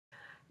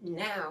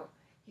Now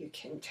you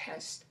can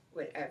test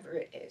whatever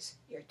it is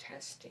you're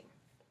testing.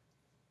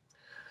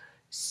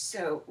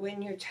 So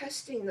when you're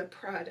testing the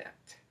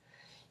product,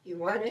 you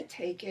want to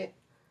take it.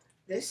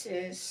 This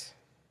is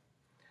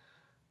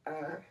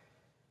uh,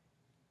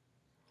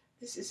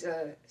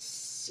 a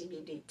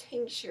CBD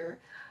tincture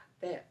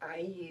that I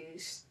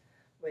used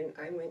when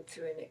I went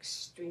through an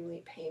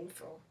extremely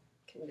painful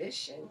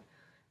condition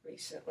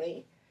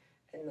recently,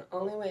 and the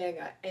only way I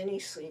got any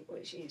sleep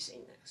was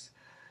using this.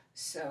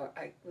 So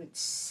I would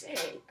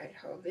say, I'd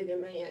hold it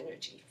in my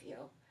energy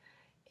field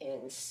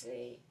and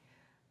say,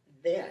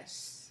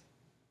 this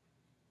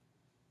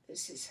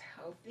is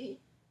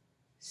healthy,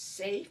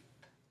 safe,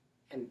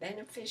 and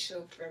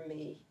beneficial for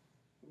me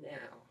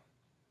now.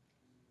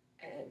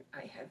 And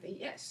I have a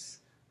yes.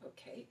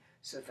 Okay,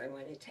 so if I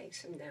want to take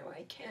some now,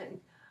 I can.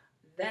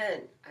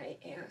 Then I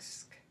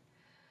ask,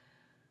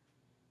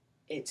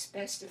 it's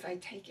best if I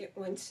take it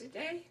once a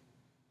day.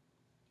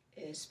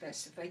 It's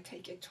best if I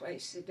take it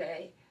twice a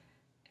day.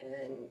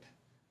 And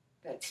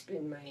that's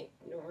been my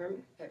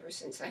norm ever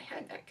since I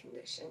had that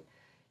condition.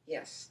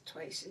 Yes,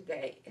 twice a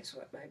day is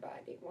what my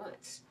body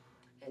wants.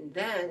 And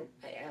then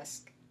I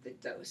ask the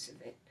dose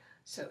of it.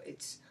 So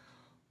it's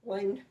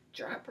 1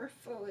 dropper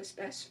full is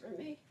best for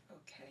me.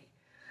 Okay.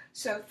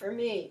 So for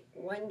me,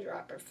 1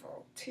 dropper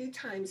full, 2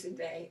 times a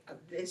day of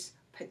this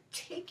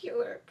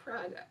particular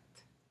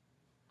product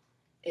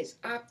is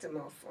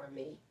optimal for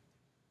me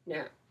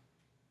now,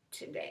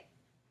 today.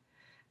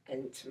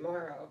 And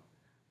tomorrow,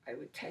 I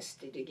would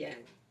test it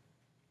again.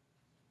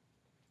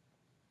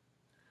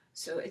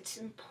 So it's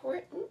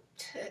important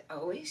to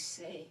always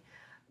say,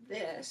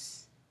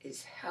 this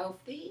is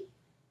healthy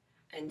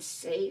and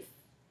safe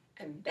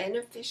and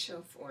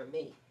beneficial for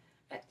me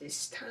at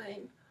this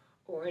time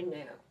or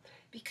now.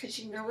 Because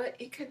you know what?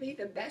 It could be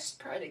the best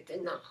product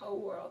in the whole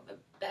world, the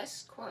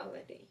best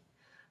quality.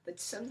 But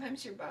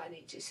sometimes your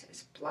body just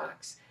has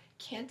blocks,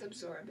 can't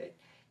absorb it,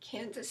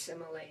 can't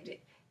assimilate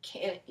it,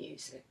 can't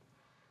use it.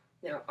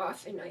 Now,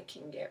 often I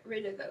can get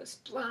rid of those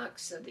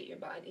blocks so that your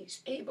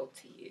body's able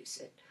to use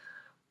it.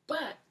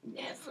 But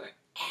never,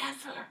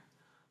 ever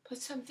put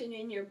something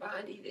in your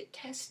body that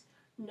tests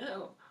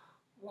no.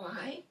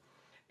 Why?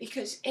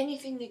 Because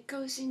anything that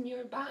goes in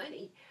your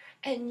body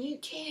and you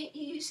can't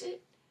use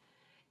it,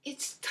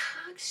 it's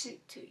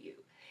toxic to you.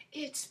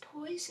 It's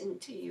poison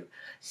to you.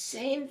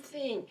 Same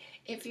thing.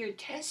 If you're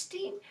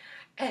testing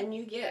and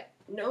you get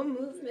no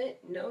movement,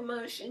 no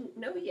motion,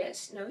 no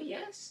yes, no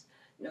yes,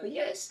 no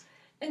yes,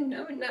 and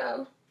no,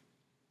 no,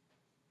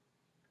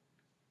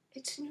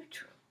 it's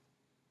neutral.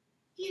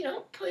 You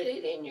don't put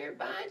it in your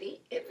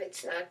body if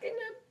it's not going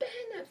to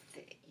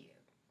benefit you.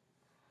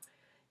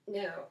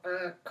 Now,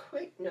 a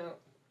quick note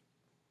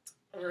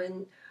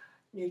on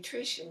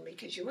nutrition,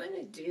 because you want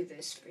to do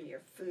this for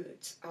your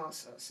foods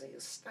also, so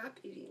you'll stop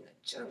eating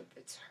the junk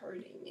that's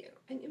hurting you,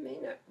 and you may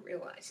not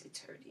realize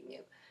it's hurting you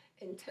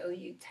until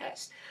you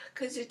test,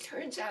 because it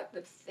turns out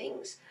the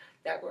things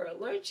that we're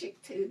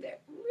allergic to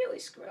that really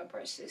screw up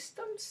our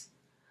systems,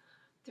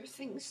 they're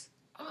things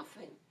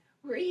often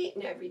we're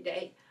eating every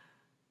day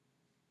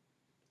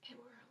and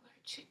we're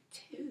allergic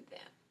to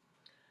them.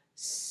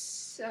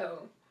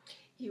 So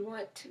you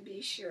want to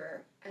be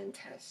sure and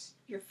test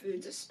your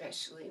foods,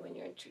 especially when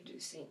you're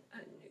introducing a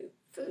new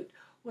food.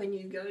 When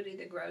you go to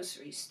the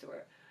grocery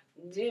store,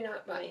 do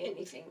not buy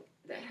anything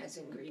that has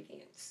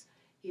ingredients.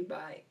 You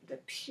buy the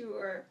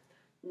pure,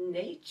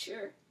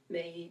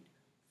 nature-made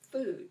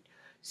food.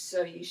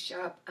 So you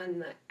shop on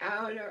the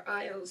outer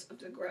aisles of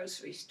the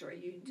grocery store.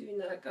 You do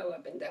not go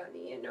up and down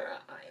the inner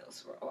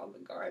aisles where all the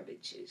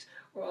garbage is,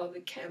 where all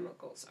the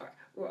chemicals are,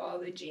 where all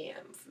the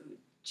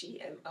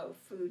GMO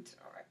foods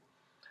are.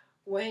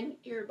 When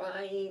you're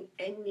buying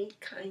any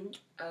kind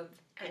of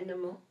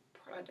animal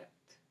product,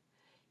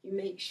 you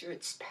make sure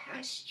it's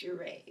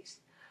pasture-raised,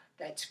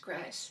 that's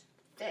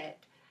grass-fed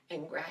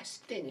and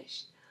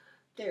grass-finished.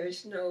 There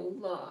is no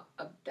law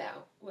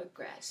about what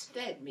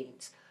grass-fed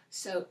means,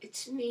 so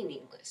it's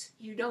meaningless.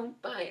 You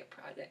don't buy a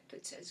product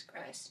that says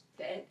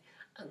grass-fed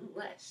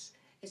unless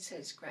it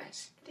says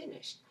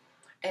grass-finished.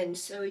 And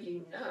so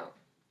you know,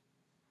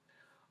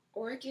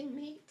 organ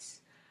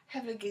meats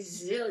have a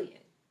gazillion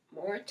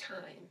more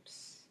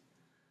times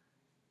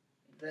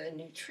the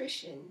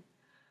nutrition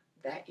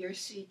that you're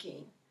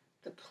seeking.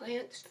 The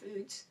plant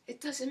foods,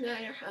 it doesn't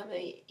matter how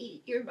many you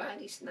eat, your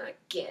body's not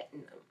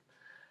getting them.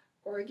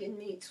 Organ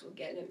meats will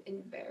get them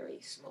in very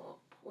small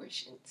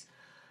portions.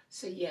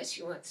 So yes,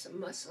 you want some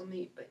muscle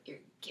meat, but you're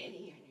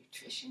getting your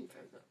nutrition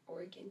from the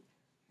organ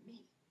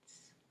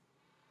meats.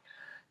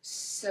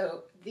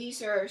 So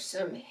these are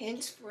some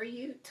hints for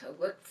you to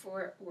look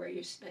for where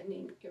you're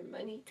spending your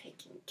money,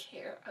 taking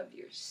care of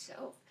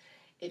yourself.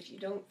 If you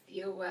don't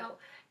feel well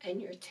and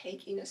you're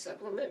taking a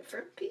supplement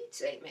for Pete's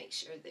sake, make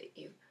sure that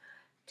you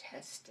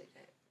tested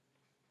it.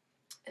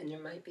 And there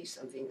might be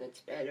something that's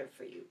better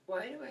for you.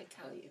 Why do I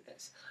tell you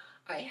this?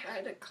 I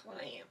had a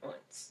client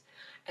once,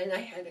 and I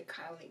had a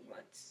colleague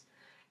once,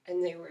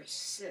 and they were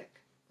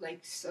sick, like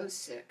so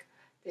sick,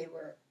 they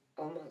were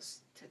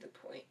almost to the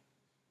point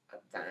of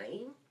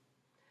dying.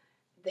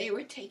 They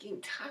were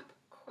taking top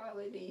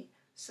quality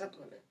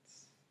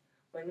supplements.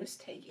 One was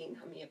taking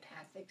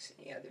homeopathics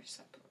and the other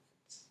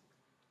supplements.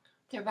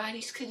 Their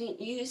bodies couldn't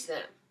use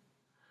them.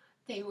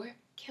 They were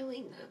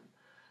killing them.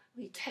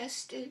 We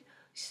tested,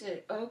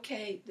 said,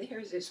 okay,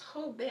 here's this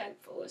whole bag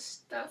full of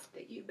stuff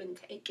that you've been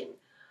taking.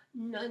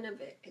 None of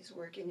it is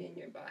working in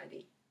your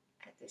body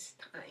at this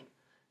time.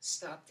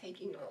 Stop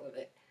taking all of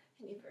it,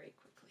 and you very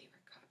quickly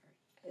recovered.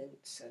 And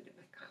so did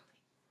my colleague.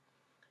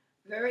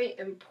 Very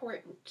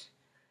important.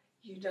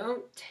 You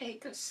don't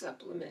take a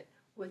supplement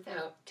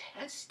without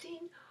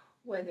testing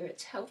whether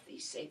it's healthy,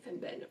 safe, and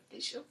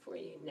beneficial for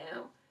you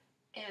now,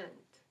 and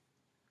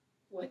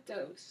what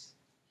dose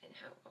and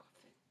how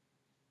often.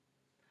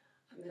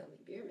 I'm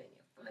Melanie Bierman.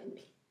 You'll find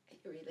me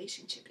at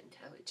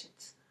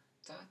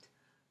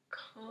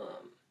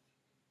yourrelationshipintelligence.com.